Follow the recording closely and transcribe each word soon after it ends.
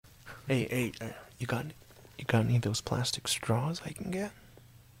Hey, you got any of those plastic straws I can get?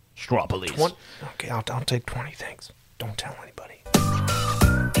 Straw police. Okay, I'll take 20, thanks. Don't tell anybody.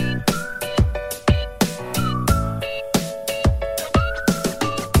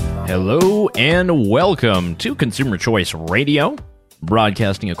 Hello and welcome to Consumer Choice Radio,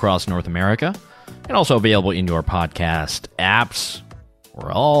 broadcasting across North America and also available in your podcast apps.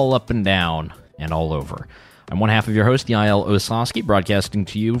 We're all up and down and all over. I'm one half of your host, Yael Ossowski, broadcasting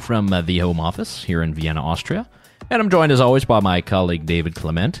to you from the home office here in Vienna, Austria. And I'm joined, as always, by my colleague, David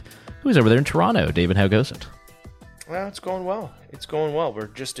Clement, who's over there in Toronto. David, how goes it? Well, it's going well. We're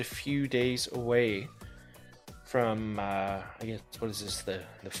just a few days away from, I guess, what is this, the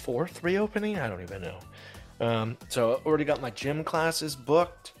fourth reopening? I don't even know. So I already got my gym classes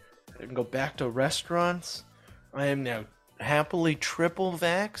booked. I can go back to restaurants. I am now happily triple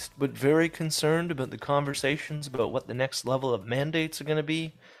vaxxed, but very concerned about the conversations about what the next level of mandates are going to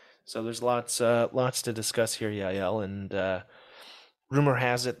be. So there's lots to discuss here, Yael, and rumor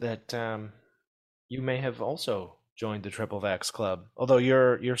has it that you may have also joined the triple vax club. Although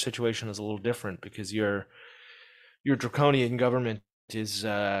your situation is a little different because your draconian government is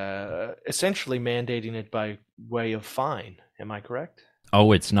essentially mandating it by way of fine. Am I correct?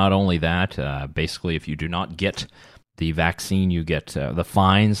 Oh, it's not only that. Basically, if you do not get the vaccine, you get the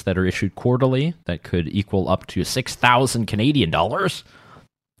fines that are issued quarterly that could equal up to 6,000 Canadian dollars,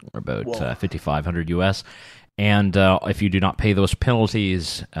 or about 5,500 US. And if you do not pay those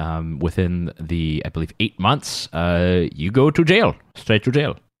penalties within the, I believe, 8 months, you go to jail, straight to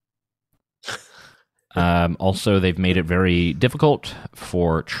jail. Also, they've made it very difficult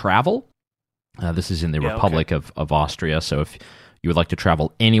for travel. This is in the Republic of Austria, so if you would like to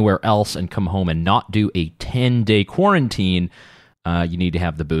travel anywhere else and come home and not do a 10-day quarantine, you need to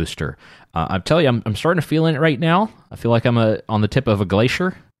have the booster. I'll tell you, I'm starting to feel in it right now. I feel like I'm on the tip of a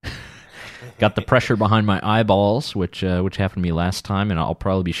glacier. Got the pressure behind my eyeballs, which happened to me last time, and I'll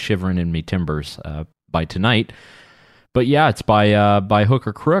probably be shivering in me timbers by tonight. But yeah, it's by hook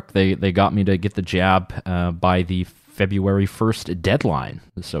or crook. They got me to get the jab by the February 1st deadline.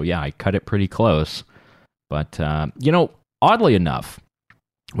 So yeah, I cut it pretty close. But oddly enough,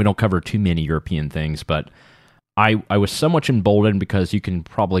 we don't cover too many European things, but I was so much emboldened because you can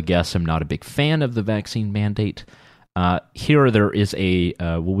probably guess I'm not a big fan of the vaccine mandate. Here there is a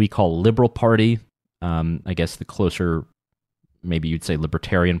what we call Liberal Party, I guess the closer, maybe you'd say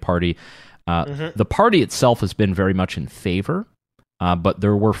Libertarian Party. The party itself has been very much in favor, but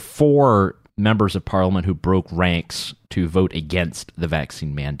there were 4 members of parliament who broke ranks to vote against the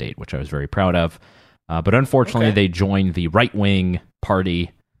vaccine mandate, which I was very proud of. But unfortunately, they joined the right-wing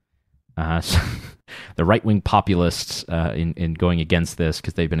party, the right-wing populists in going against this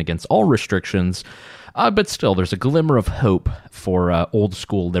because they've been against all restrictions. But still, there's a glimmer of hope for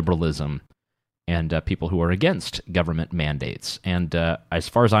old-school liberalism and people who are against government mandates. And as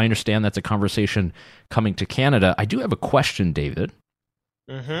far as I understand, that's a conversation coming to Canada. I do have a question, David.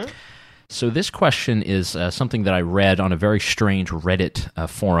 Mm-hmm. So this question is something that I read on a very strange Reddit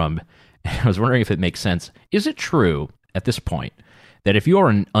forum. I was wondering if it makes sense. Is it true at this point that if you are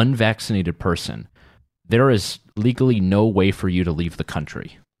an unvaccinated person, there is legally no way for you to leave the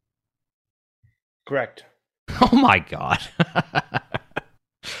country? Correct. Oh my God.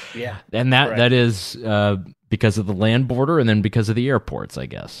 Yeah. And that is because of the land border and then because of the airports, I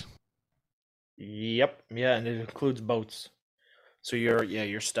guess. Yep. Yeah, and it includes boats. So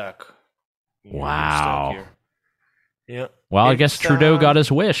you're stuck. Wow. You're stuck here. Yeah. Well, I guess Trudeau got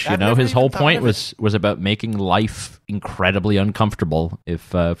his wish. His whole point was about making life incredibly uncomfortable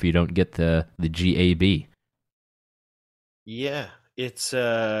if you don't get the GAB. Yeah, it's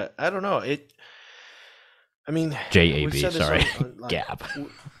I don't know. JAB, sorry. Gab.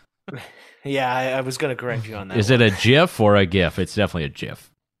 Yeah, I was going to correct you on that. Is it a GIF or a GIF? It's definitely a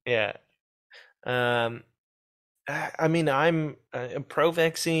GIF. Yeah. I'm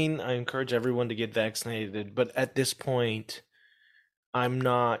pro-vaccine. I encourage everyone to get vaccinated, but at this point, I'm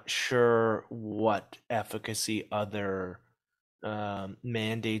not sure what efficacy other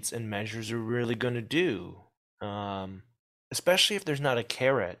mandates and measures are really going to do, especially if there's not a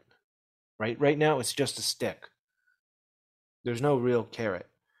carrot. Right now, it's just a stick. There's no real carrot.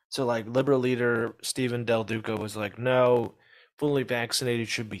 So, like, Liberal leader Stephen Del Duca was like, no, fully vaccinated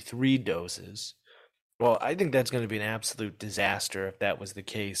should be 3 doses. Well, I think that's going to be an absolute disaster if that was the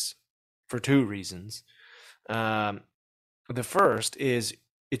case for 2 reasons. The first is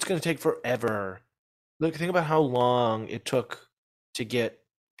it's going to take forever. Look, think about how long it took to get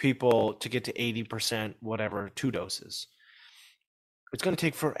people to get to 80%, whatever, 2 doses. It's going to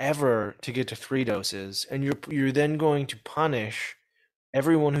take forever to get to 3 doses, and you're then going to punish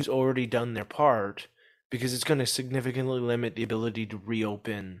everyone who's already done their part, because it's going to significantly limit the ability to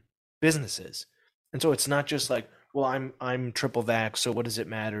reopen businesses. And so it's not just like, well, I'm triple vax, so what does it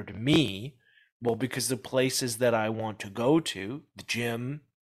matter to me? Well, because the places that I want to go to, the gym,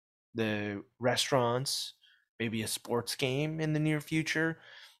 the restaurants, maybe a sports game in the near future,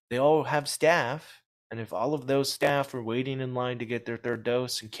 they all have staff. And if all of those staff are waiting in line to get their third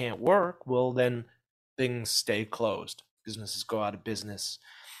dose and can't work, well, then things stay closed. Businesses go out of business.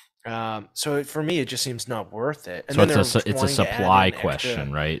 So for me, it just seems not worth it. And so then it's a supply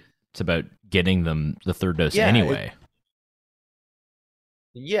question, right? It's about getting them the third dose anyway.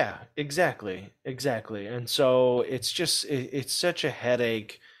 Yeah, exactly. And so it's just it's such a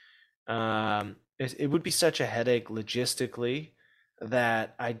headache. It would be such a headache logistically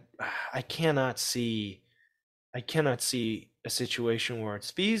that I cannot see a situation where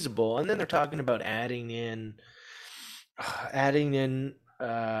it's feasible. And then they're talking about adding in the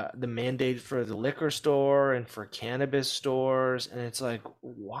mandate for the liquor store and for cannabis stores, and it's like,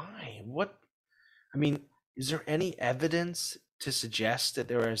 why? What? I mean, is there any evidence to suggest that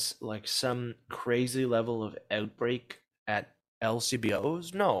there is like some crazy level of outbreak at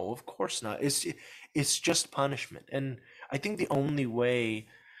LCBOs? No, of course not. It's just punishment. And I think the only way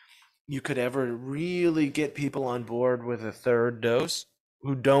you could ever really get people on board with a third dose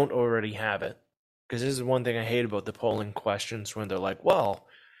who don't already have it, because this is one thing I hate about the polling questions when they're like, well,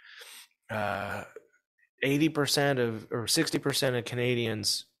 80% of or 60% of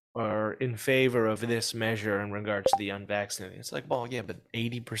Canadians are in favor of this measure in regards to the unvaccinated. It's like, well, yeah, but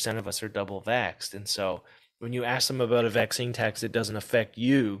 80% of us are double vaxxed. And so when you ask them about a vaccine tax that doesn't affect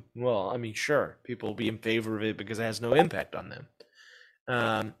you, well, I mean, sure, people will be in favor of it because it has no impact on them.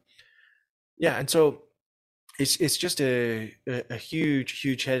 Yeah, and so it's just a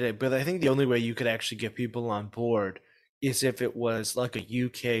huge headache. But I think the only way you could actually get people on board is if it was like a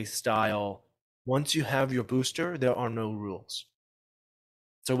UK style. Once you have your booster, there are no rules.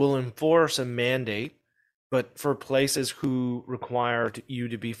 So we'll enforce a mandate, but for places who require you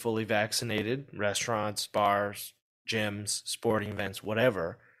to be fully vaccinated, restaurants, bars, gyms, sporting events,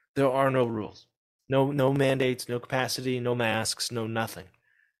 whatever, there are no rules. No mandates, no capacity, no masks, no nothing.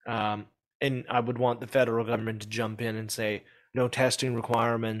 And I would want the federal government to jump in and say, no testing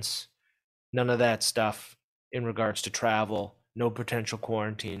requirements, none of that stuff in regards to travel, no potential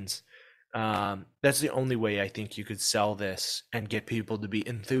quarantines. That's the only way I think you could sell this and get people to be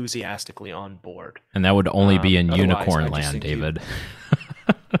enthusiastically on board. And that would only be in unicorn land, David.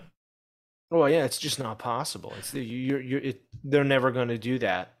 Oh yeah, it's just not possible. They're never going to do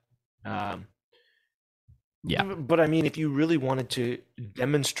that. Yeah. But I mean, if you really wanted to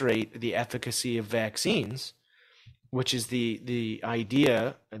demonstrate the efficacy of vaccines, which is the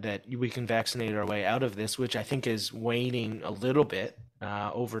idea that we can vaccinate our way out of this, which I think is waning a little bit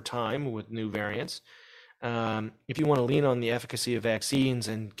over time with new variants. If you want to lean on the efficacy of vaccines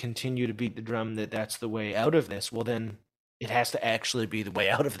and continue to beat the drum that that's the way out of this, well, then it has to actually be the way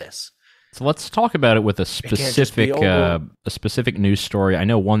out of this. So let's talk about it with a specific news story. I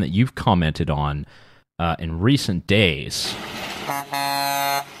know one that you've commented on in recent days.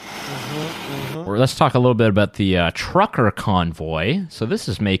 Or let's talk a little bit about the trucker convoy. So this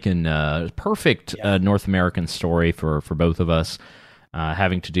is making a perfect North American story for both of us,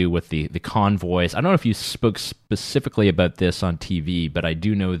 having to do with the convoys. I don't know if you spoke specifically about this on TV, but I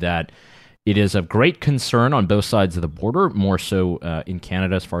do know that it is of great concern on both sides of the border, more so in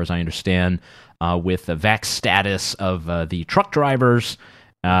Canada, as far as I understand, with the vax status of the truck drivers.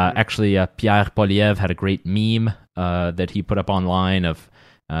 Actually, Pierre Poilievre had a great meme that he put up online of,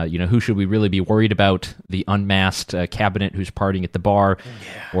 who should we really be worried about? The unmasked cabinet who's partying at the bar,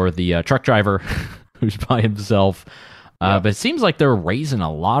 or the truck driver who's by himself. But it seems like they're raising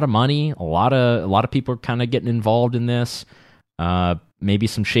a lot of money. A lot of people are kind of getting involved in this. Maybe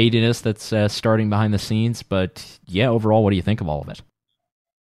some shadiness that's starting behind the scenes. But yeah, overall, what do you think of all of it?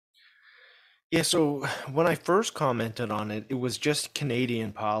 Yeah, so when I first commented on it, it was just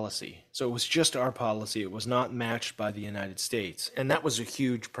Canadian policy. So it was just our policy. It was not matched by the United States. And that was a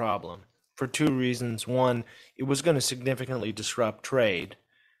huge problem for two reasons. One, it was going to significantly disrupt trade.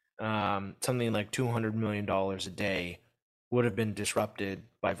 Something like $200 million a day would have been disrupted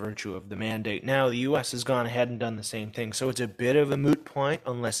by virtue of the mandate. Now, the U.S. has gone ahead and done the same thing. So it's a bit of a moot point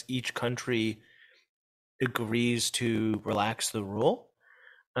unless each country agrees to relax the rule.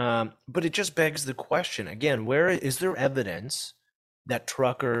 But it just begs the question again, where is there evidence that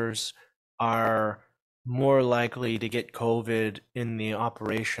truckers are more likely to get COVID in the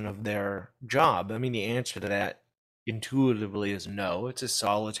operation of their job? I mean, the answer to that intuitively is no. It's a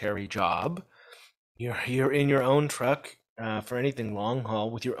solitary job. You're in your own truck. for anything long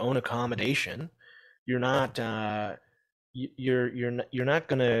haul with your own accommodation. You're not you're not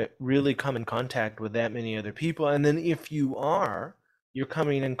going to really come in contact with that many other people. And then if you are, you're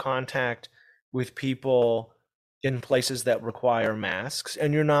coming in contact with people in places that require masks,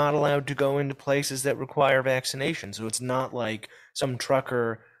 and you're not allowed to go into places that require vaccination. So it's not like some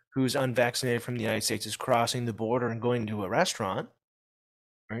trucker who's unvaccinated from the United States is crossing the border and going to a restaurant,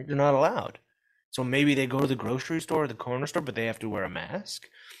 right? They're not allowed. So maybe they go to the grocery store or the corner store, but they have to wear a mask.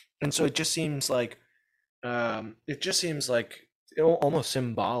 And so it just seems like almost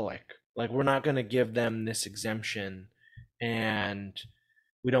symbolic. Like, we're not going to give them this exemption, and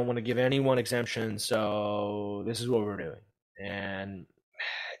we don't want to give anyone exemption, so this is what we're doing. And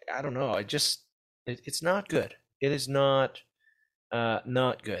I don't know. It's not good. It is not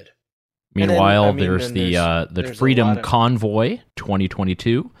good. Meanwhile, there's the Freedom Convoy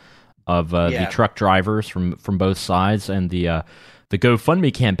 2022 of the truck drivers from both sides, and the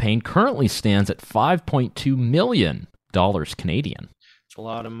GoFundMe campaign currently stands at $5.2 million Canadian. It's a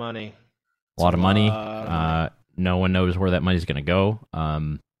lot of money. A lot of money. No one knows where that money's going to go.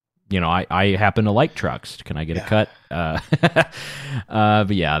 I happen to like trucks. Can I get a cut?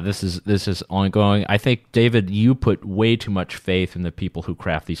 But yeah, this is ongoing. I think, David, you put way too much faith in the people who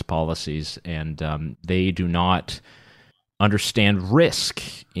craft these policies, and they do not understand risk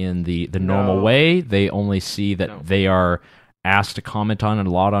in the normal way. They only see that they are asked to comment on it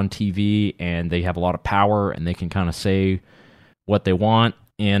a lot on TV, and they have a lot of power, and they can kind of say what they want.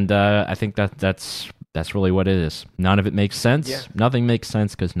 And I think that's really what it is. None of it makes sense. Yeah. Nothing makes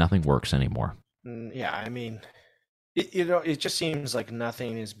sense because nothing works anymore. Yeah, I mean, it just seems like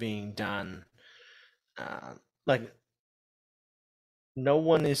nothing is being done. Like, no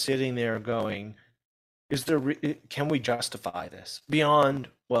one is sitting there going, can we justify this? Beyond,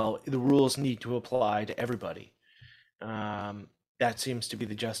 well, the rules need to apply to everybody. That seems to be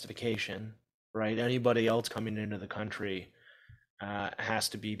the justification, right? Anybody else coming into the country has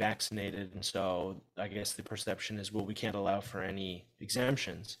to be vaccinated, and so I guess the perception is, well, we can't allow for any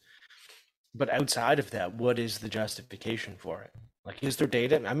exemptions. But outside of that, what is the justification for it? Like, is there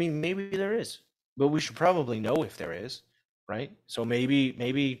data? I mean, maybe there is, but we should probably know if there is, right? So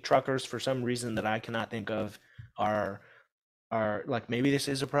maybe truckers, for some reason that I cannot think of, are like, maybe this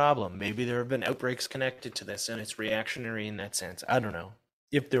is a problem. Maybe there have been outbreaks connected to this, and it's reactionary in that sense. I don't know.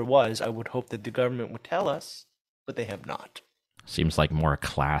 If there was, I would hope that the government would tell us, but they have not. Seems like more a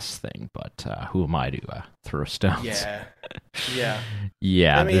class thing, but who am I to throw stones? Yeah.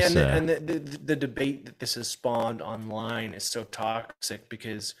 I mean, the debate that this has spawned online is so toxic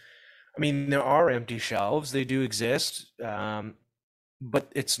because, I mean, there are empty shelves. They do exist, but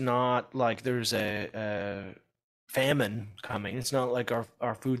it's not like there's a famine coming. It's not like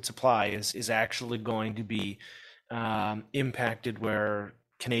our food supply is actually going to be impacted, where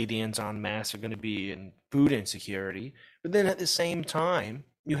Canadians en masse are going to be in food insecurity. But then at the same time,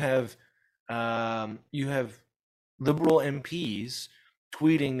 you have liberal MPs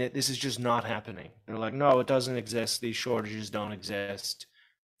tweeting that this is just not happening. They're like, no, it doesn't exist. These shortages don't exist.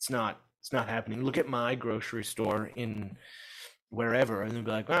 It's not happening. Look at my grocery store in wherever, and they'll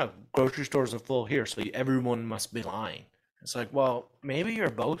be like, wow, grocery stores are full here, so everyone must be lying. It's like, well, maybe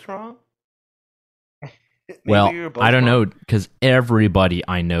you're both wrong. Well, I don't know, because everybody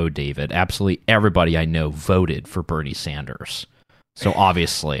I know, David, absolutely everybody I know voted for Bernie Sanders. So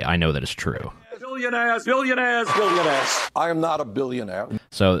obviously, I know that it's true. Billionaires. I am not a billionaire.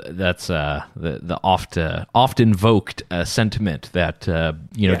 So that's the oft invoked sentiment that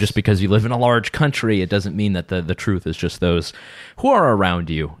yes, just because you live in a large country, it doesn't mean that the truth is just those who are around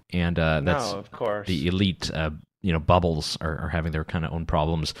you, and that's, no, of course, the elite bubbles are having their kind of own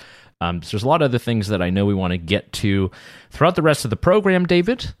problems. So there's a lot of other things that I know we want to get to throughout the rest of the program,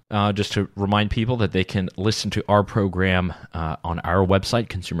 David, just to remind people that they can listen to our program on our website,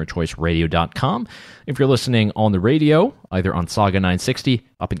 consumerchoiceradio.com. If you're listening on the radio, either on Saga 960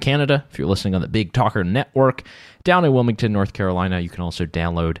 up in Canada, if you're listening on the Big Talker Network down in Wilmington, North Carolina, you can also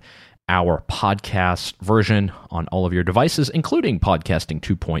download our podcast version on all of your devices, including Podcasting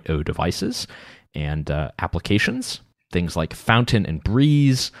 2.0 devices and applications, things like Fountain and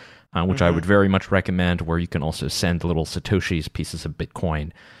Breeze, which I would very much recommend, where you can also send little Satoshis, pieces of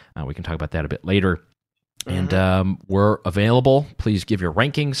Bitcoin. We can talk about that a bit later. And we're available. Please give your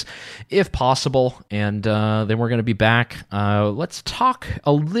rankings if possible. And then we're going to be back. Let's talk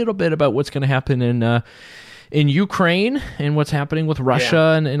a little bit about what's going to happen in Ukraine and what's happening with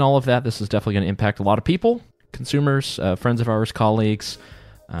Russia and all of that. This is definitely going to impact a lot of people, consumers, friends of ours, colleagues.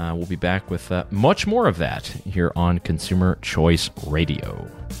 We'll be back with much more of that here on Consumer Choice Radio.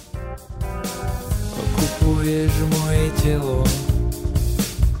 Cool. Чувствуешь мое тело,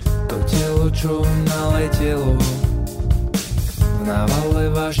 то тело, что налетело, в навалы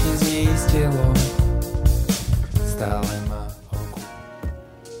башни змеи с телом стали махоку.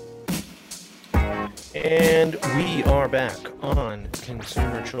 And we are back on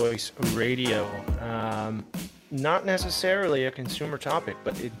Consumer Choice Radio. Not necessarily a consumer topic,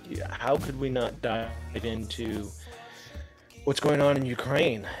 but how could we not dive into what's going on in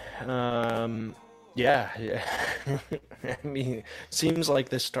Ukraine? Yeah. I mean, seems like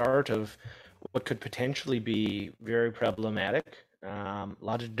the start of what could potentially be very problematic. A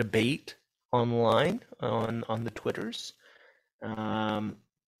lot of debate online on the Twitters.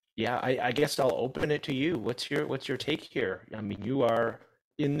 Yeah, I guess I'll open it to you. What's your take here? I mean, you are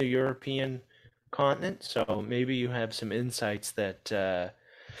in the European continent, so maybe you have some insights that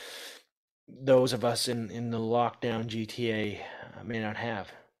those of us in the lockdown GTA may not have.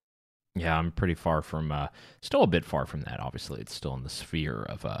 Yeah, I'm pretty far from, still a bit far from that. Obviously, it's still in the sphere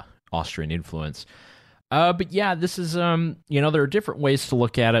of Austrian influence. But yeah, this is, there are different ways to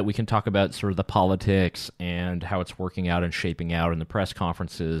look at it. We can talk about sort of the politics and how it's working out and shaping out in the press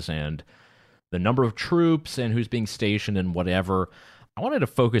conferences and the number of troops and who's being stationed and whatever. I wanted to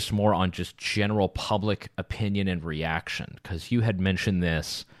focus more on just general public opinion and reaction, because you had mentioned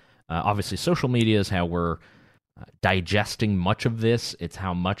this. Obviously, social media is how we're digesting much of this. It's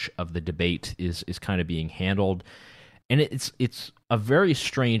how much of the debate is kind of being handled. And it's a very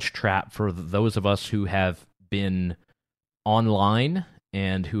strange trap for those of us who have been online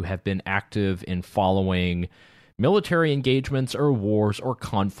and who have been active in following military engagements or wars or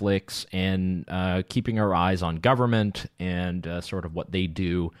conflicts and keeping our eyes on government and sort of what they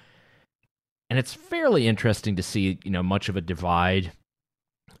do. And it's fairly interesting to see, much of a divide.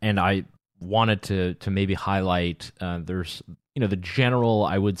 And I wanted to maybe highlight there's, the general,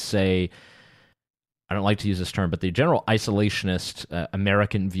 I would say, I don't like to use this term, but the general isolationist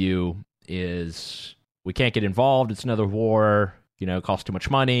American view is we can't get involved. It's another war. It costs too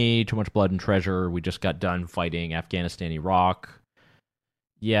much money, too much blood and treasure. We just got done fighting Afghanistan, Iraq.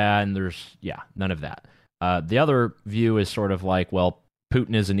 Yeah, and there's, none of that. The other view is sort of like, well,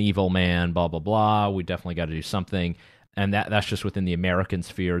 Putin is an evil man, blah, blah, blah. We definitely got to do something. And that's just within the American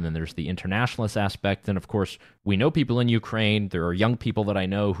sphere. And then there's the internationalist aspect. And of course, we know people in Ukraine. There are young people that I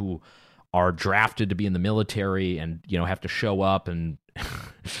know who are drafted to be in the military and, have to show up and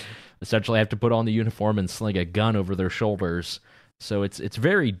essentially have to put on the uniform and sling a gun over their shoulders. So it's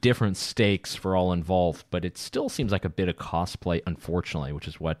very different stakes for all involved, but it still seems like a bit of cosplay, unfortunately, which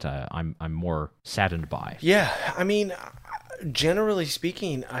is what I'm more saddened by. Yeah, I mean, generally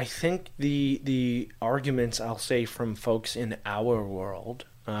speaking, I think the arguments, I'll say, from folks in our world,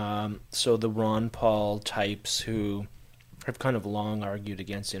 so the Ron Paul types who have kind of long argued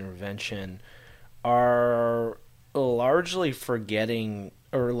against intervention, are largely forgetting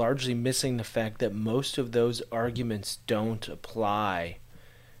or largely missing the fact that most of those arguments don't apply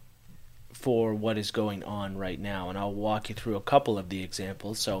for what is going on right now. And I'll walk you through a couple of the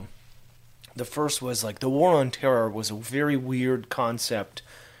examples. So the first was like the war on terror was a very weird concept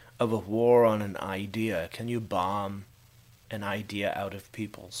of a war on an idea. Can you bomb an idea out of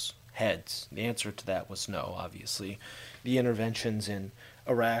people's heads? The answer to that was no, obviously. The interventions in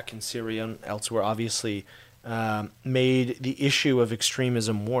Iraq and Syria and elsewhere obviously made the issue of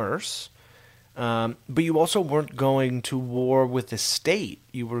extremism worse. But you also weren't going to war with the state.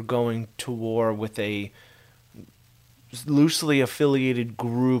 You were going to war with a loosely affiliated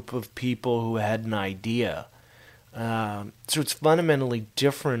group of people who had an idea. So it's fundamentally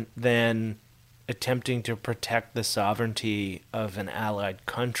different than attempting to protect the sovereignty of an allied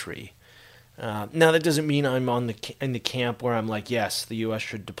country. Now, that doesn't mean I'm in the camp where I'm like, yes, the U.S.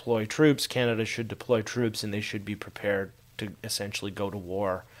 should deploy troops, Canada should deploy troops, and they should be prepared to essentially go to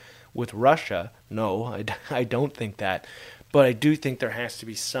war with Russia. No, I don't think that. But I do think there has to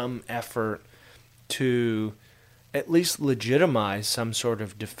be some effort to at least legitimize some sort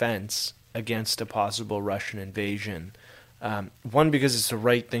of defense against a possible Russian invasion. One, because it's the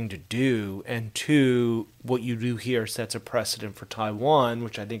right thing to do, and two, what you do here sets a precedent for Taiwan,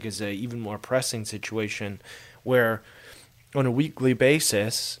 which I think is an even more pressing situation, where on a weekly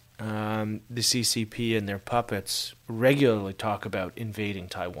basis, the CCP and their puppets regularly talk about invading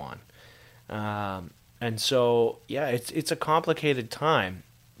Taiwan. And so, yeah, it's a complicated time.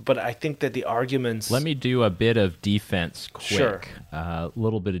 But I think that the arguments... Let me do a bit of defense quick. Sure. A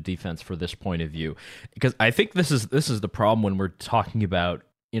little bit of defense for this point of view. Because I think this is the problem when we're talking about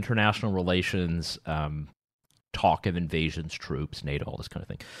international relations, talk of invasions, troops, NATO, all this kind of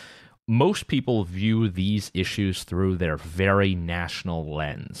thing. Most people view these issues through their very national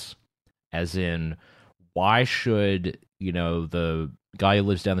lens. As in, why should, the guy who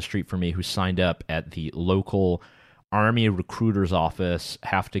lives down the street from me who signed up at the local army recruiter's office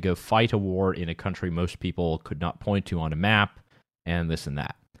have to go fight a war in a country most people could not point to on a map, and this and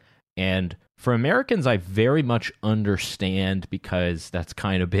that. And for Americans, I very much understand, because that's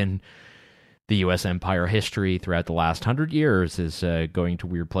kind of been the U.S. empire history throughout the last 100 years, is going to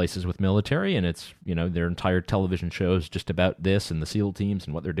weird places with military, and it's, their entire television shows just about this and the SEAL teams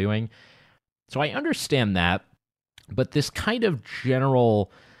and what they're doing. So I understand that, but this kind of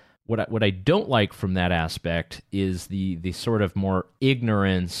general, what I don't like from that aspect is the sort of more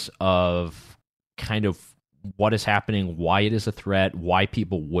ignorance of kind of what is happening, why it is a threat, why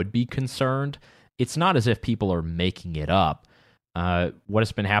people would be concerned. It's not as if people are making it up. What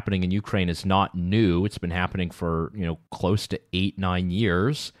has been happening in Ukraine is not new. It's been happening for, close to 8-9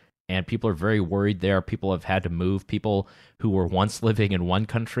 years, and people are very worried there. People have had to move. People who were once living in one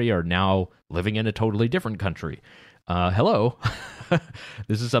country are now living in a totally different country. Hello.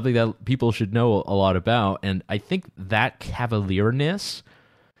 This is something that people should know a lot about, and I think that cavalierness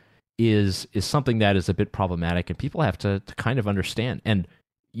is something that is a bit problematic, and people have to kind of understand. And,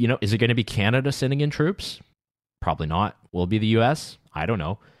 is it going to be Canada sending in troops? Probably not. Will it be the U.S.? I don't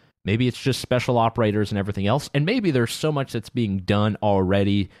know. Maybe it's just special operators and everything else, and maybe there's so much that's being done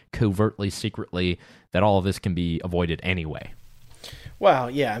already, covertly, secretly, that all of this can be avoided anyway. Well,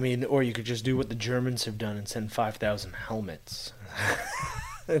 yeah, I mean, or you could just do what the Germans have done and send 5,000 helmets.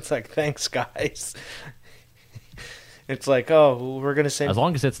 It's like, thanks, guys. It's like, oh, we're going to send... As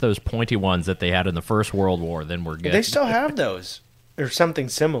long as it's those pointy ones that they had in the First World War, then we're good. They still have those, or something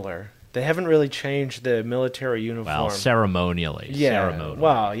similar. They haven't really changed the military uniform. Well, ceremonially. Yeah, ceremonially.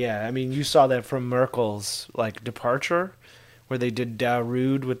 well, yeah. I mean, you saw that from Merkel's, departure, where they did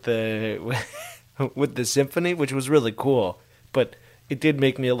Darude with the symphony, which was really cool. But it did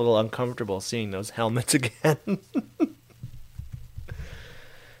make me a little uncomfortable seeing those helmets again.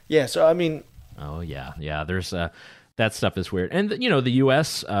 Yeah, so, I mean... Oh, yeah. There's... that stuff is weird. And, the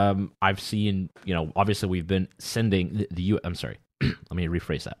U.S., I've seen, obviously we've been sending I'm sorry, let me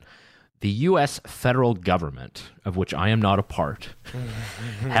rephrase that. The U.S. federal government, of which I am not a part,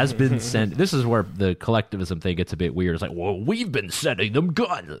 has been sent... This is where the collectivism thing gets a bit weird. It's like, well, we've been sending them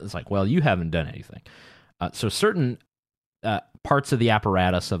guns. It's like, well, you haven't done anything. So certain parts of the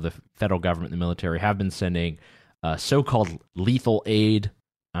apparatus of the federal government and the military have been sending so-called lethal aid,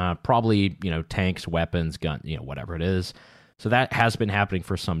 probably, tanks, weapons, guns, whatever it is. So that has been happening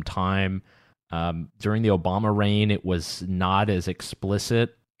for some time. During the Obama reign, it was not as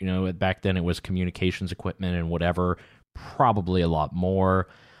explicit. Back then it was communications equipment and whatever, probably a lot more.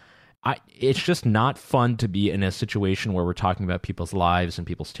 It's just not fun to be in a situation where we're talking about people's lives and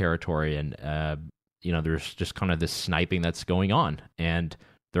people's territory, and there's just kind of this sniping that's going on. And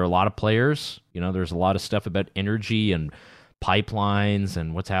there are a lot of players. There's a lot of stuff about energy and pipelines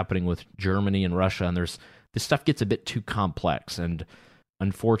and what's happening with Germany and Russia, and this stuff gets a bit too complex, and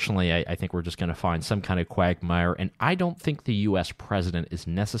unfortunately I think we're just going to find some kind of quagmire, and I don't think the U.S. president is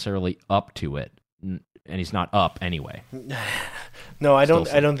necessarily up to it, and he's not up anyway. No, I don't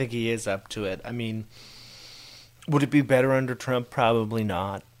think he is up to it. I mean, would it be better under Trump? Probably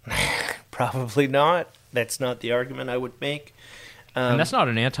not. Probably not. That's not the argument I would make. And that's not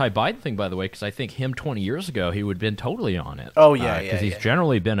an anti-Biden thing, by the way, because I think him 20 years ago, he would have been totally on it. Oh, yeah, because he's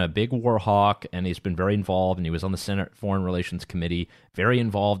generally been a big war hawk, and he's been very involved, and he was on the Senate Foreign Relations Committee, very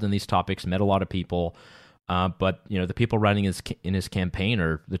involved in these topics, met a lot of people. But, the people running in his campaign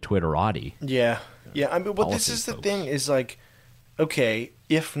are the Twitterati. Yeah. I mean, well, this is the thing, is like, okay,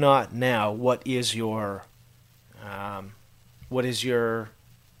 if not now, what is your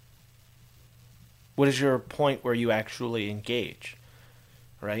point where you actually engage?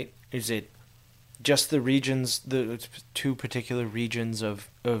 Right? Is it just the regions, the two particular regions of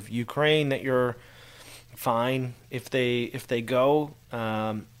Ukraine that you're fine if they go?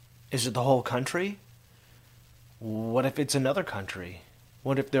 Is it the whole country? What if it's another country?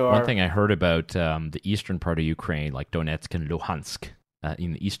 What if there are... One thing I heard about the eastern part of Ukraine, like Donetsk and Luhansk,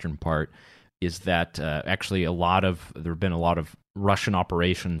 in the eastern part, is that actually there have been a lot of Russian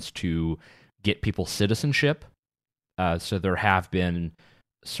operations to get people citizenship. So there have been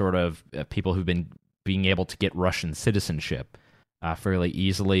sort of people who've been being able to get Russian citizenship fairly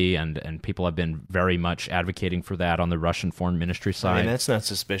easily, and people have been very much advocating for that on the Russian foreign ministry side. I mean, that's not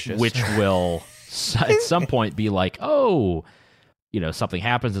suspicious. Which will at some point be like, oh, something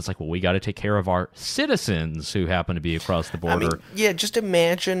happens. It's like, well, we got to take care of our citizens who happen to be across the border. I mean, yeah, just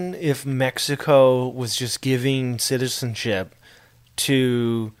imagine if Mexico was just giving citizenship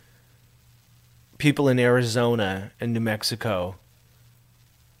to people in Arizona and New Mexico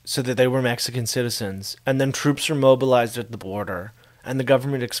so that they were Mexican citizens, and then troops were mobilized at the border, and the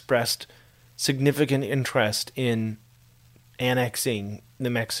government expressed significant interest in annexing New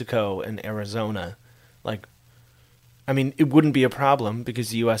Mexico and Arizona. Like, I mean, it wouldn't be a problem because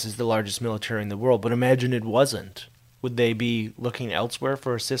the U.S. is the largest military in the world, but imagine it wasn't. Would they be looking elsewhere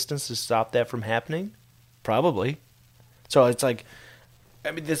for assistance to stop that from happening? Probably. So it's like,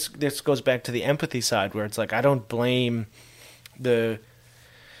 I mean, this goes back to the empathy side, where it's like, I don't blame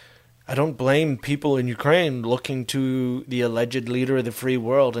people in Ukraine looking to the alleged leader of the free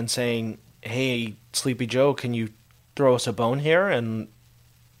world and saying, hey, Sleepy Joe, can you throw us a bone here and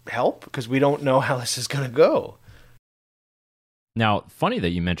help? Because we don't know how this is going to go. Now, funny that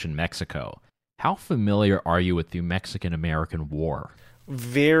you mentioned Mexico. How familiar are you with the Mexican-American War?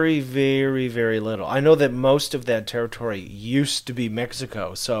 Very, very, very little. I know that most of that territory used to be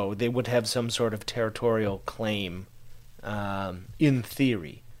Mexico, so they would have some sort of territorial claim, in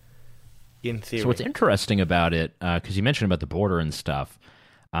theory. So what's interesting about it, because you mentioned about the border and stuff,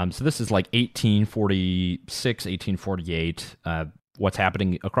 so this is like 1846, 1848. What's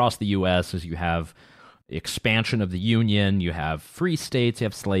happening across the U.S. is you have expansion of the Union, you have free states, you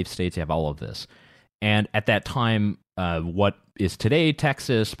have slave states, you have all of this. And at that time, what is today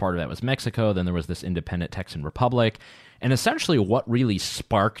Texas, part of that was Mexico, then there was this independent Texan Republic. And essentially what really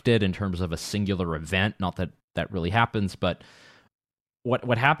sparked it in terms of a singular event, not that that really happens, but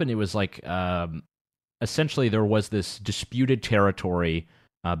what happened, it was like essentially there was this disputed territory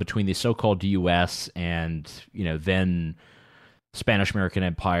between the so-called U.S. and, then Spanish-American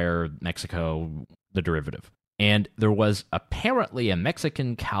Empire, Mexico, the derivative. And there was apparently a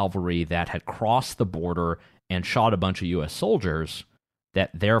Mexican cavalry that had crossed the border and shot a bunch of U.S. soldiers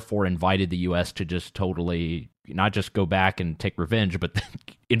that therefore invited the U.S. to just totally not just go back and take revenge, but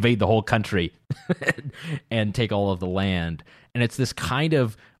invade the whole country and take all of the land. And it's this kind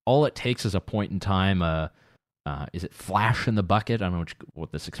of, all it takes is a point in time, is it flash in the bucket? I don't know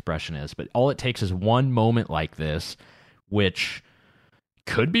what this expression is, but all it takes is one moment like this, which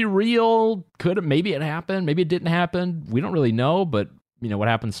could be real, maybe it happened, maybe it didn't happen. We don't really know, but what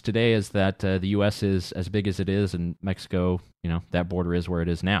happens today is that the U.S. is as big as it is, and Mexico, that border is where it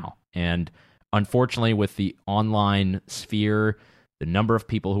is now. And unfortunately, with the online sphere, the number of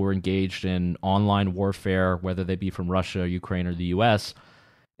people who are engaged in online warfare, whether they be from Russia, Ukraine, or the U.S.,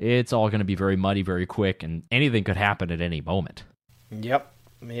 it's all going to be very muddy, very quick, and anything could happen at any moment. Yep.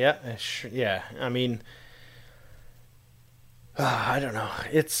 Yeah. I mean, I don't know.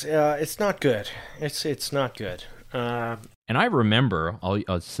 It's not good. It's not good. And I remember,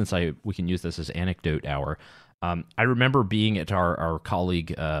 since we can use this as anecdote hour, I remember being at our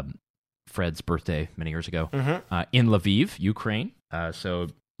colleague Fred's birthday many years ago in Lviv, Ukraine. So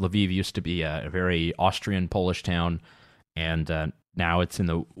Lviv used to be a very Austrian Polish town, and now it's in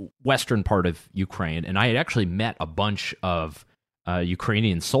the western part of Ukraine. And I had actually met a bunch of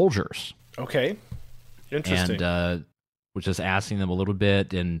Ukrainian soldiers. Okay, interesting. And was just asking them a little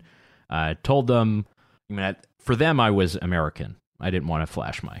bit, and told them, for them, I was American. I didn't want to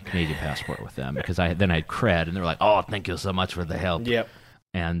flash my Canadian passport with them because I had cred, and they were like, "Oh, thank you so much for the help." Yep.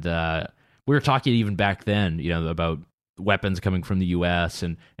 And we were talking even back then, about weapons coming from the U.S.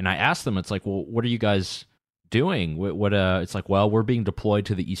 and I asked them, it's like, well, what are you guys doing? It's like, well, we're being deployed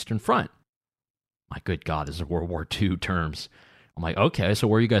to the Eastern Front. My good God, this is World War II terms. I'm like, okay, so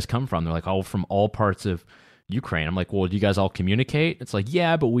where you guys come from? They're like, oh, from all parts of Ukraine. I'm like, well, do you guys all communicate? It's like,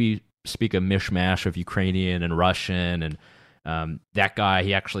 yeah, but we speak a mishmash of Ukrainian and Russian, and that guy,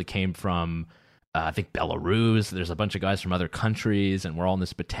 he actually came from, I think, Belarus. There's a bunch of guys from other countries, and we're all in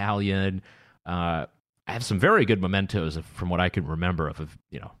this battalion. I have some very good mementos from what I can remember of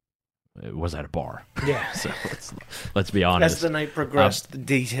it was at a bar. Yeah. So let's be honest. As the night progressed, the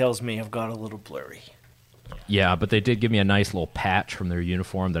details may have got a little blurry. Yeah, but they did give me a nice little patch from their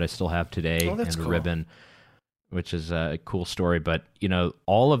uniform that I still have today, and the ribbon, which is a cool story. But,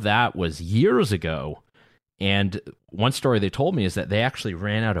 all of that was years ago. And one story they told me is that they actually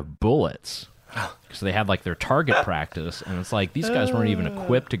ran out of bullets. So they had their target practice, and it's like these guys weren't even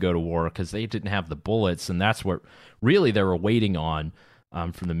equipped to go to war because they didn't have the bullets, and that's what really they were waiting on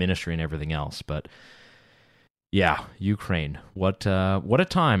from the ministry and everything else. But yeah, Ukraine, what a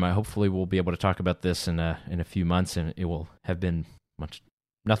time! Hopefully we'll be able to talk about this in a few months, and it will have been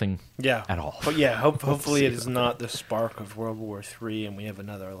nothing at all. But yeah, hopefully it is not the spark of World War III, and we have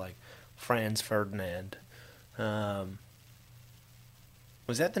another Franz Ferdinand.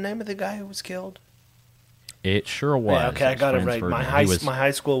 Was that the name of the guy who was killed? It sure was. Yeah, okay, I got it right. My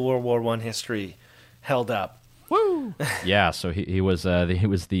high school World War I history held up. Woo! Yeah, so he was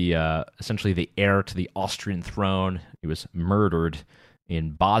the essentially the heir to the Austrian throne. He was murdered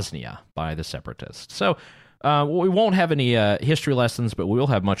in Bosnia by the separatists. So we won't have any history lessons, but we will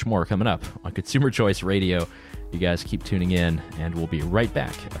have much more coming up on Consumer Choice Radio. You guys keep tuning in, and we'll be right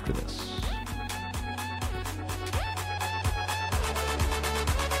back after this.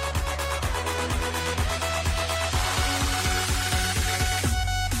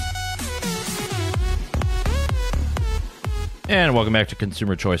 And welcome back to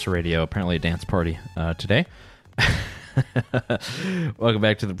Consumer Choice Radio. Apparently a dance party today. Welcome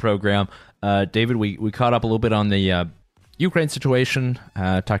back to the program. David, we caught up a little bit on the Ukraine situation,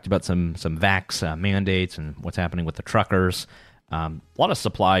 talked about some vax mandates and what's happening with the truckers. A lot of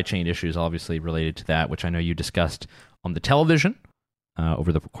supply chain issues, obviously, related to that, which I know you discussed on the television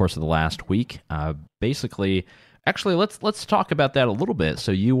over the course of the last week. Actually, let's talk about that a little bit.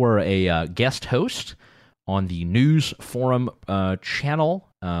 So you were a guest host on the News Forum channel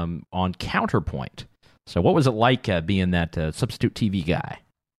on Counterpoint. So what was it like being that substitute TV guy?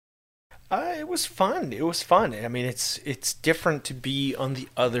 It was fun. It was fun. I mean, it's different to be on the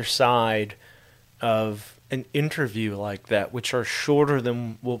other side of an interview like that, which are shorter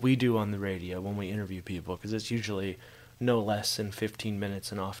than what we do on the radio when we interview people, because it's usually no less than 15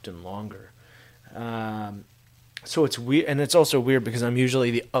 minutes and often longer. So it's weird, and it's also weird because I'm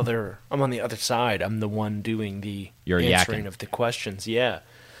usually I'm on the other side. I'm the one doing the answering of the questions. Yeah.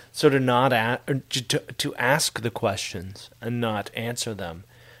 So to ask the questions and not answer them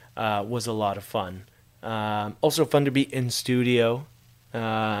was a lot of fun. Also fun to be in studio.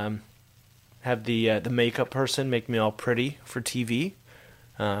 Have the makeup person make me all pretty for TV.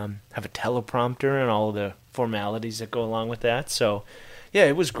 Have a teleprompter and all the formalities that go along with that. So, yeah,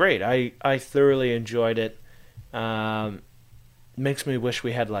 it was great. I thoroughly enjoyed it. Makes me wish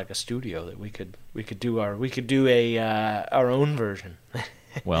we had like a studio that we could do our own version.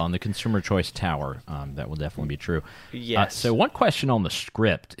 Well, in the Consumer Choice Tower, that will definitely be true. Yes. So one question on the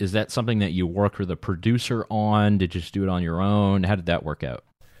script, is that something that you worked with a producer on? Did you just do it on your own? How did that work out?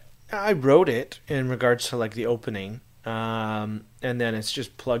 I wrote it in regards to like the opening, and then it's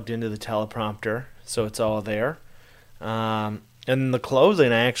just plugged into the teleprompter, so it's all there. And the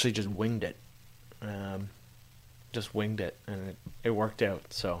closing, I actually just winged it. And it worked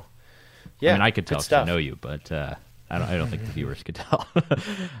out. So, yeah. I mean, I could tell because I know you, but I don't think the viewers could tell.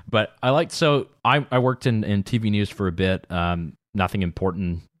 But I worked in TV news for a bit. Nothing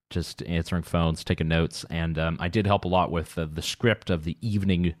important, just answering phones, taking notes, and I did help a lot with the script of the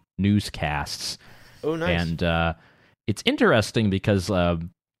evening newscasts. Oh, nice. And it's interesting because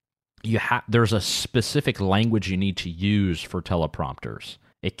there's a specific language you need to use for teleprompters.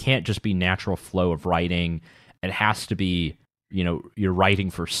 It can't just be natural flow of writing. It has to be, you're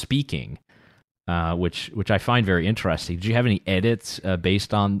writing for speaking, which I find very interesting. Did you have any edits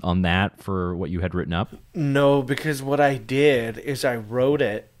based on that for what you had written up? No, because what I did is I wrote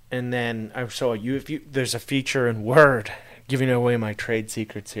it, and then I saw there's a feature in Word, giving away my trade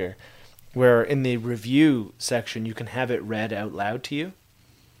secrets here, where in the review section you can have it read out loud to you,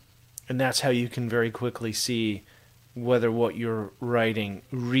 and that's how you can very quickly see whether what you're writing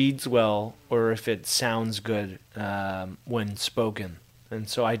reads well or if it sounds good when spoken. And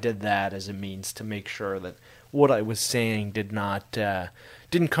so I did that as a means to make sure that what I was saying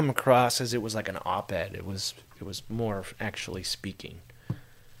didn't come across as it was like an op-ed. It was more of actually speaking.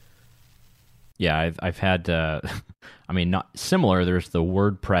 Yeah, I've had, not similar. There's the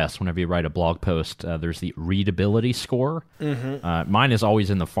WordPress. Whenever you write a blog post, there's the readability score. Mm-hmm. Mine is always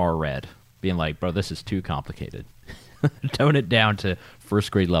in the far red, being like, bro, this is too complicated. Tone it down to first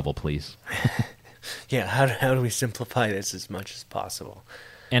grade level, please. Yeah, how do we simplify this as much as possible?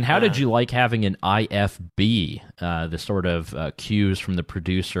 And how did you like having an IFB, the sort of cues from the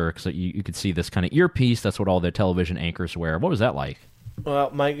producer? Because you could see this kind of earpiece. That's what all the television anchors wear. What was that like?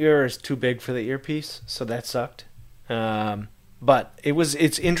 Well, my ear is too big for the earpiece, so that sucked. But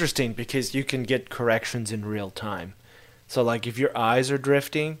it's interesting because you can get corrections in real time. So, like, if your eyes are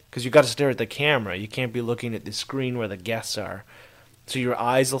drifting, because you got to stare at the camera, you can't be looking at the screen where the guests are. So your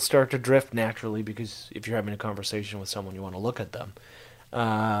eyes will start to drift naturally because if you're having a conversation with someone, you want to look at them.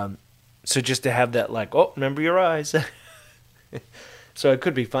 So just to have that, like, oh, remember your eyes. So it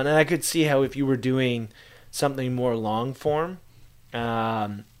could be fun. And I could see how if you were doing something more long form,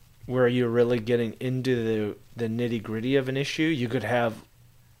 where you're really getting into the nitty-gritty of an issue, you could have,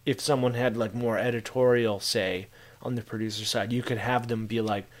 if someone had, like, more editorial say on the producer side, you could have them be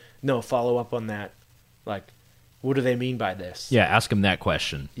like, no, follow up on that. Like, what do they mean by this? Yeah, ask them that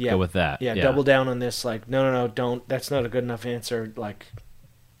question. Yeah. Go with that. Yeah, double down on this. Like, no, don't. That's not a good enough answer. Like,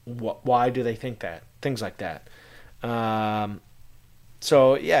 why do they think that? Things like that.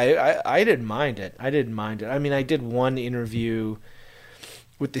 So, yeah, I didn't mind it. I mean, I did one interview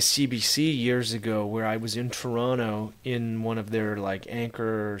with the CBC years ago, where I was in Toronto in one of their like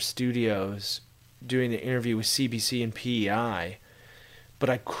anchor studios doing the interview with CBC and PEI,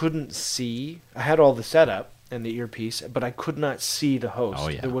 but I couldn't see. I had all the setup and the earpiece, but I could not see the host. Oh,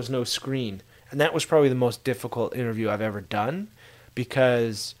 yeah. There was no screen. And that was probably the most difficult interview I've ever done,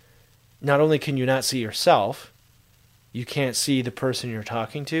 because not only can you not see yourself, you can't see the person you're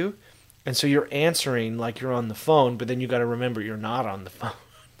talking to, and so you're answering like you're on the phone, but then you got to remember you're not on the phone.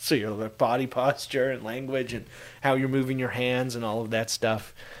 So your body posture and language and how you're moving your hands and all of that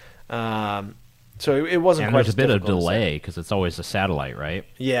stuff. So it wasn't and quite there's a bit of delay because it's always a satellite, right?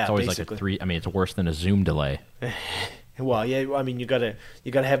 Yeah, it's always basically. like a 3. I mean, it's worse than a Zoom delay. Well, yeah. I mean, you gotta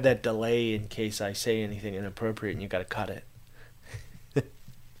have that delay in case I say anything inappropriate, and you gotta cut it.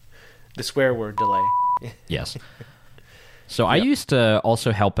 The swear word delay. Yes. So I used to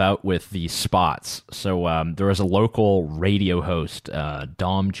also help out with the spots. So there was a local radio host,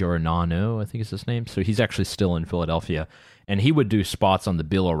 Dom Giordano, I think is his name. So he's actually still in Philadelphia, and he would do spots on the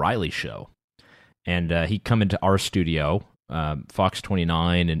Bill O'Reilly show. And he'd come into our studio, Fox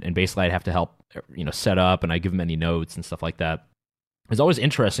 29, and basically I'd have to help, set up, and I'd give him any notes and stuff like that. It was always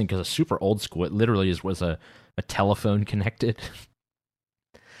interesting because it's super old school. It literally was a telephone connected.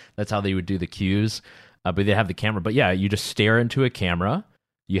 That's how they would do the cues. But they'd have the camera. But yeah, you just stare into a camera.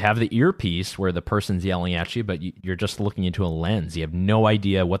 You have the earpiece where the person's yelling at you, but you're just looking into a lens. You have no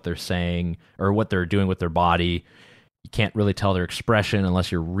idea what they're saying or what they're doing with their body. You can't really tell their expression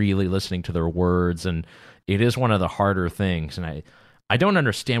unless you're really listening to their words. And it is one of the harder things. And I don't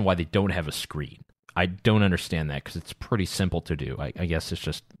understand why they don't have a screen. I don't understand that because it's pretty simple to do. I guess it's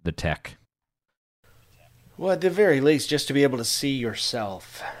just the tech. Well, at the very least, just to be able to see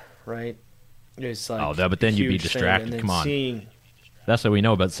yourself, right? It's like but then you'd be distracted. Come on. That's what we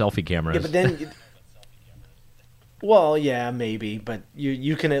know about selfie cameras. Yeah, but then... Well, yeah, maybe, but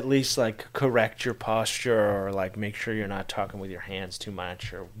you can at least like correct your posture or like make sure you're not talking with your hands too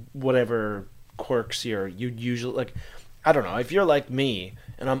much or whatever quirks you'd usually like. I don't know, if you're like me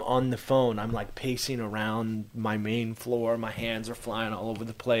and I'm on the phone, I'm like pacing around my main floor, my hands are flying all over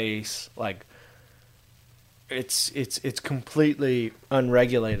the place, like it's completely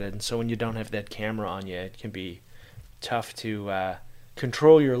unregulated. And so when you don't have that camera on you, it can be tough to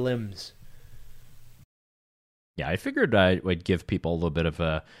control your limbs. Yeah, I figured I would give people a little bit of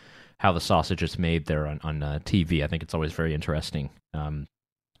how the sausage is made there on TV. I think it's always very interesting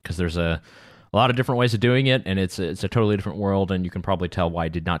because there's a lot of different ways of doing it, and it's a totally different world, and you can probably tell why I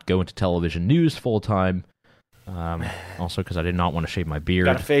did not go into television news full-time. Also because I did not want to shave my beard.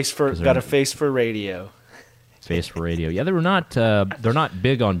 Got a face for radio. Face for radio. Yeah, they're not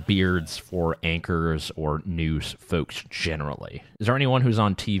big on beards for anchors or news folks generally. Is there anyone who's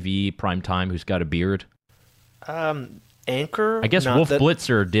on TV prime time who's got a beard? Anchor? I guess Wolf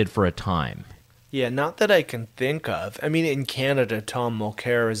Blitzer did for a time. Yeah, not that I can think of. I mean, in Canada, Tom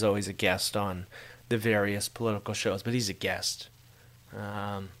Mulcair is always a guest on the various political shows, but he's a guest.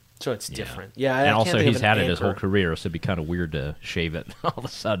 So it's different. Yeah, and also he's had it his whole career, so it'd be kind of weird to shave it all of a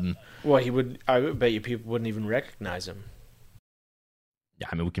sudden. Well, I would bet you people wouldn't even recognize him. Yeah,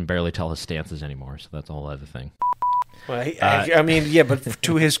 I mean, we can barely tell his stances anymore, so that's a whole other thing. Well, I mean, yeah, but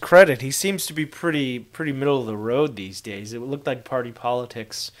to his credit, he seems to be pretty middle of the road these days. It looked like party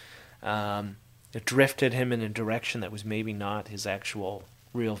politics it drifted him in a direction that was maybe not his actual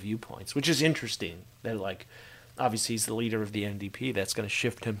real viewpoints, which is interesting. That like, obviously he's the leader of the NDP. That's going to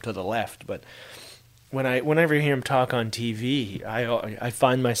shift him to the left. But whenever I hear him talk on TV, I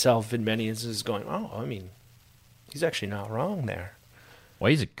find myself in many instances going, oh, I mean, he's actually not wrong there. Well,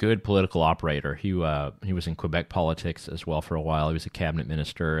 he's a good political operator. He was in Quebec politics as well for a while. He was a cabinet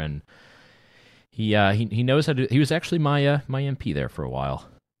minister, and he knows how to. He was actually my MP there for a while.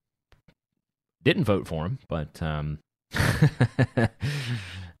 Didn't vote for him, but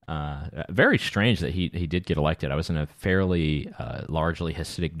very strange that he did get elected. I was in a fairly largely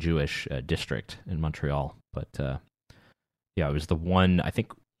Hasidic Jewish district in Montreal, but yeah, it was the one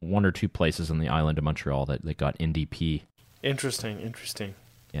or two places on the island of Montreal that got NDP. Interesting.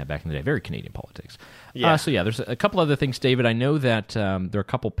 Yeah, back in the day. Very Canadian politics. Yeah. So yeah, there's a couple other things, David. I know that there are a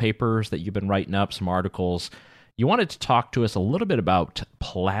couple papers that you've been writing up, some articles. You wanted to talk to us a little bit about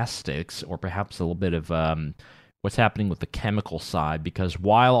plastics, or perhaps a little bit of what's happening with the chemical side, because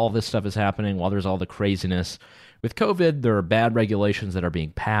while all this stuff is happening, while there's all the craziness with COVID, there are bad regulations that are being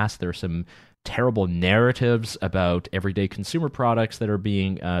passed. There are some terrible narratives about everyday consumer products that are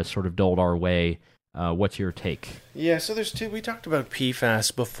being sort of doled our way. What's your take? Yeah, so there's two. We talked about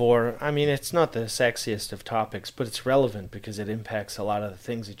PFAS before. I mean, it's not the sexiest of topics, but it's relevant because it impacts a lot of the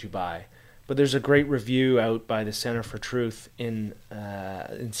things that you buy. but there's a great review out by the Center for Truth in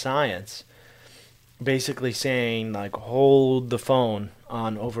Science, basically saying like hold the phone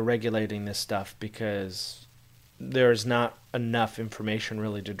on overregulating this stuff because there's not enough information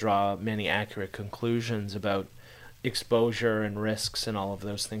really to draw many accurate conclusions about exposure and risks and all of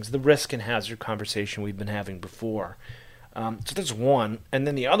those things. The risk and hazard conversation we've been having before. So that's one. And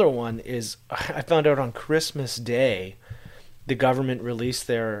then the other one is I found out on Christmas Day, the government released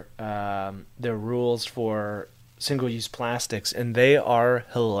their rules for single-use plastics, and they are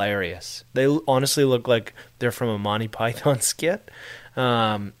hilarious. They honestly look like they're from a Monty Python skit,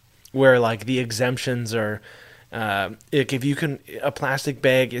 where like the exemptions are, if you can, a plastic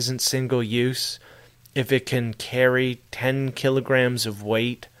bag isn't single-use if it can carry 10 kilograms of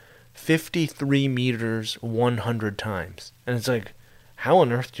weight, 53 meters 100 times. And it's like, how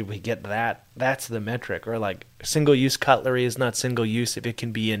on earth did we get that? That's the metric. Or like single-use cutlery is not single-use if it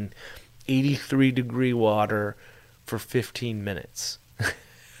can be in 83-degree water for 15 minutes.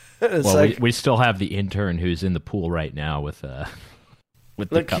 Well, like, we still have the intern who's in the pool right now with the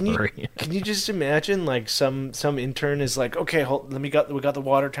cutlery. Can you just imagine like some intern is like, okay, we got the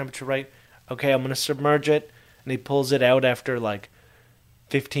water temperature right. Okay, I'm gonna submerge it, and he pulls it out after like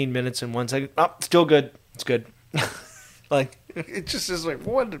 15 minutes and 1 second. Oh, still good. It's good. Like it just is like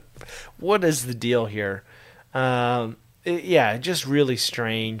what is the deal here? Just really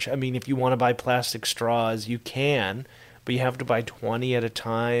strange. I mean, if you want to buy plastic straws, you can, but you have to buy 20 at a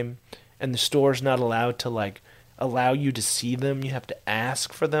time, and the store's not allowed to like allow you to see them. You have to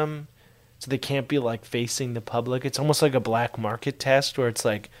ask for them, so they can't be like facing the public. It's almost like a black market test where it's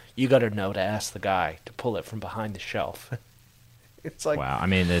like you got to know to ask the guy to pull it from behind the shelf. It's like, wow. I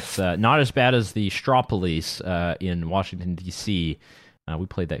mean, it's not as bad as the straw police in Washington, D.C. We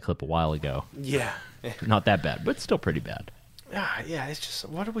played that clip a while ago. Yeah. Not that bad, but still pretty bad. Yeah, it's just,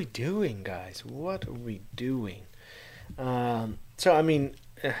 what are we doing, guys? What are we doing? So, I mean,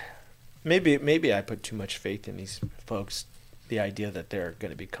 maybe I put too much faith in these folks, the idea that they're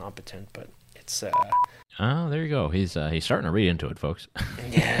going to be competent, but it's... Oh, there you go. He's starting to read into it, folks.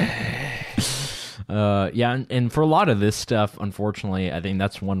 Yeah. And for a lot of this stuff, unfortunately, I think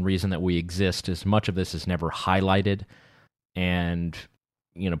that's one reason that we exist, is much of this is never highlighted, and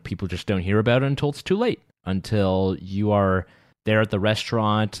people just don't hear about it until it's too late, until you are there at the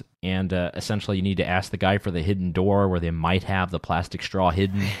restaurant, and essentially you need to ask the guy for the hidden door where they might have the plastic straw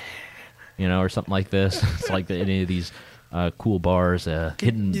hidden, or something like this. It's like any of these cool bars,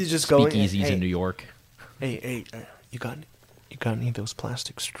 hidden speakeasies in New York. Hey, you got any of those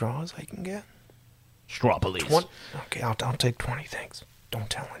plastic straws I can get? Straw police. Okay, I'll take 20, thanks. Don't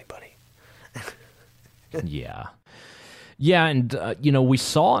tell anybody. Yeah, and we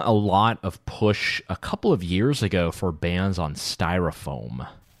saw a lot of push a couple of years ago for bans on styrofoam,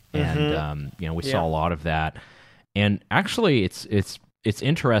 and we saw a lot of that. And actually, it's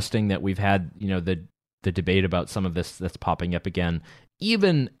interesting that we've had the debate about some of this that's popping up again,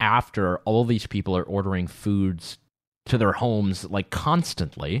 even after all these people are ordering foods to their homes like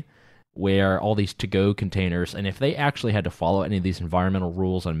constantly, where all these to-go containers, and if they actually had to follow any of these environmental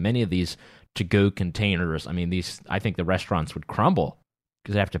rules on many of these to-go containers, I mean, I think the restaurants would crumble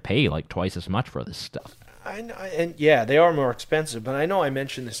because they have to pay like twice as much for this stuff. I know, and yeah, they are more expensive, but I know I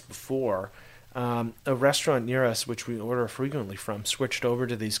mentioned this before. A restaurant near us, which we order frequently from, switched over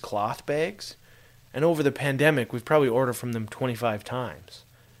to these cloth bags, and over the pandemic, we've probably ordered from them 25 times.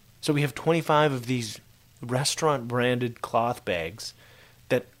 So we have 25 of these restaurant-branded cloth bags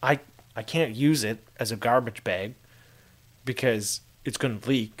that I can't use it as a garbage bag because it's going to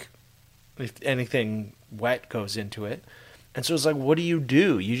leak if anything wet goes into it. And so it's like, what do?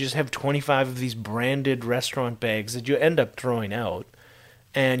 You just have 25 of these branded restaurant bags that you end up throwing out,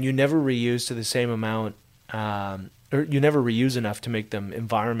 and you never reuse to the same amount, or you never reuse enough to make them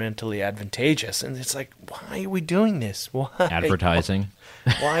environmentally advantageous. And it's like, why are we doing this? Why? Advertising.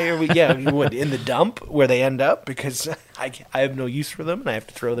 Why are we, in the dump where they end up because I have no use for them and I have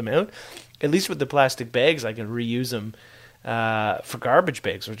to throw them out. At least with the plastic bags, I can reuse them for garbage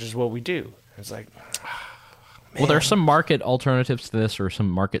bags, which is what we do. It's like, well, there are some market alternatives to this, or some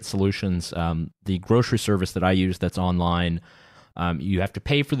market solutions. The grocery service that I use that's online, you have to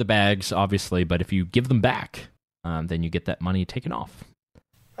pay for the bags, obviously, but if you give them back, then you get that money taken off.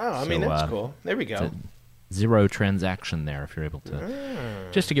 Oh, I mean, that's cool. There we go. Zero transaction there if you're able to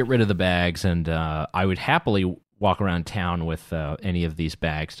just to get rid of the bags. And I would happily walk around town with any of these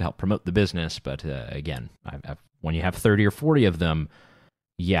bags to help promote the business. But again, when you have 30 or 40 of them,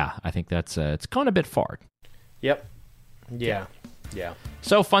 I think that's it's gone a bit far. Yep. Yeah.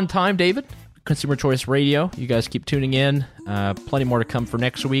 So fun time, David. Consumer Choice Radio. You guys keep tuning in. Plenty more to come for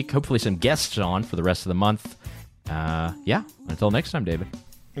next week. Hopefully some guests on for the rest of the month. Until next time, David.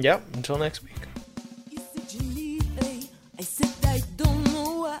 Yep, until next week. I said I don't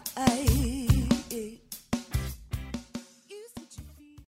know why.